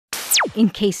in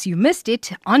case you missed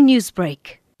it on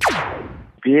Newsbreak.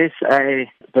 BSA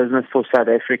Business for South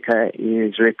Africa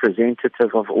is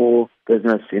representative of all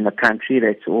business in the country.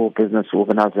 That's all business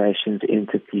organizations,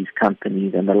 entities,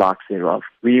 companies, and the likes thereof.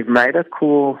 We've made a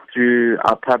call through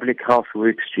our public health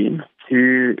work stream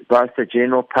to both the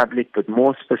general public, but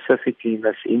more specifically in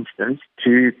this instance,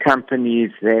 to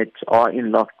companies that are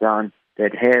in lockdown,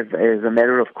 that have, as a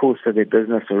matter of course of their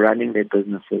business or running their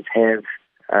businesses, have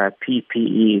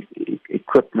PPE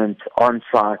equipment on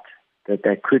site that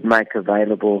they could make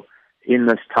available in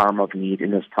this time of need, in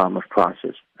this time of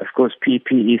crisis. Of course,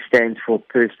 PPE stands for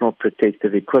personal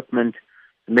protective equipment.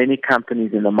 Many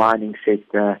companies in the mining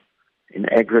sector, in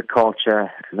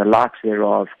agriculture, and the likes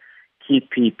thereof,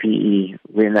 keep PPE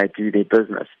when they do their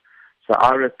business. So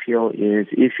our appeal is,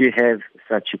 if you have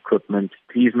such equipment,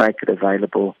 please make it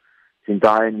available. It's in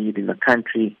dire need in the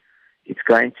country. It's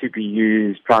going to be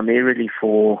used primarily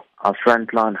for our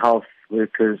frontline health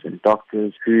workers and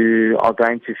doctors who are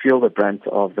going to feel the brunt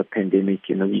of the pandemic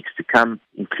in the weeks to come,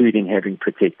 including having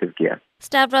protective gear.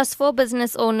 Stavros, for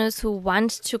business owners who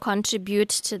want to contribute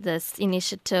to this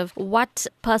initiative, what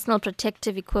personal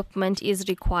protective equipment is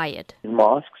required?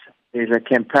 Masks. There's a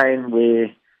campaign where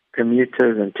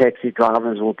commuters and taxi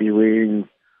drivers will be wearing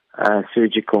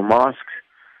surgical masks.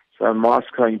 So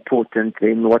masks are important.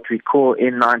 Then what we call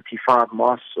N95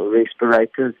 masks or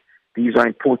respirators. These are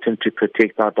important to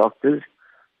protect our doctors.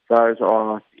 Those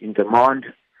are in demand.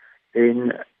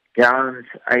 Then gowns,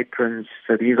 aprons.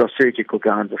 So these are surgical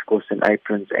gowns, of course, and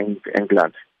aprons and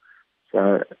gloves.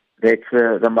 So that's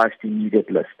the most immediate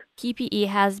list. PPE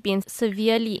has been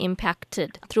severely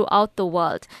impacted throughout the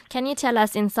world. Can you tell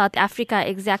us in South Africa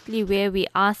exactly where we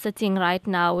are sitting right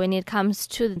now when it comes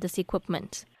to this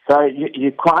equipment? So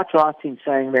you're quite right in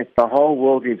saying that the whole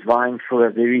world is vying for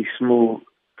a very small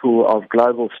pool of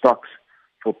global stocks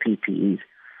for PPEs.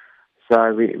 So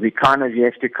you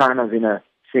have to in a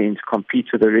sense compete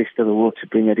with the rest of the world to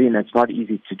bring it in. It's not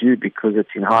easy to do because it's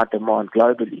in high demand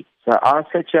globally. So our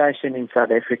situation in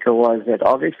South Africa was that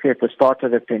obviously at the start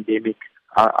of the pandemic,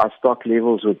 our stock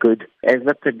levels were good. As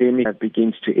the pandemic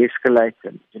begins to escalate,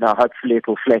 and hopefully it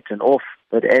will flatten off,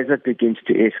 but as it begins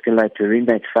to escalate, we're in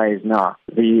that phase now.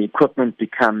 The equipment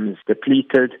becomes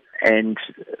depleted, and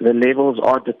the levels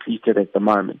are depleted at the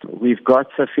moment. We've got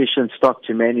sufficient stock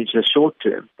to manage the short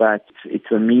term, but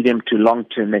it's a medium to long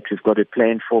term that we've got to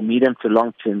plan for. Medium to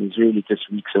long term is really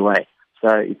just weeks away. So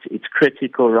it's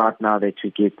critical right now that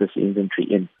we get this inventory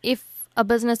in. If a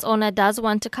business owner does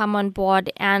want to come on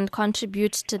board and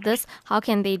contribute to this, how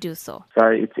can they do so? So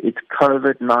it's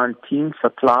COVID-19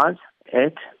 supplies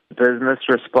at Business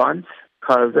Response,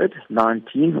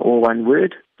 COVID-19, all one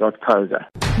word, .coza.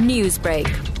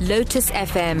 Newsbreak, Lotus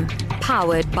FM,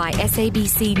 powered by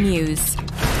SABC News.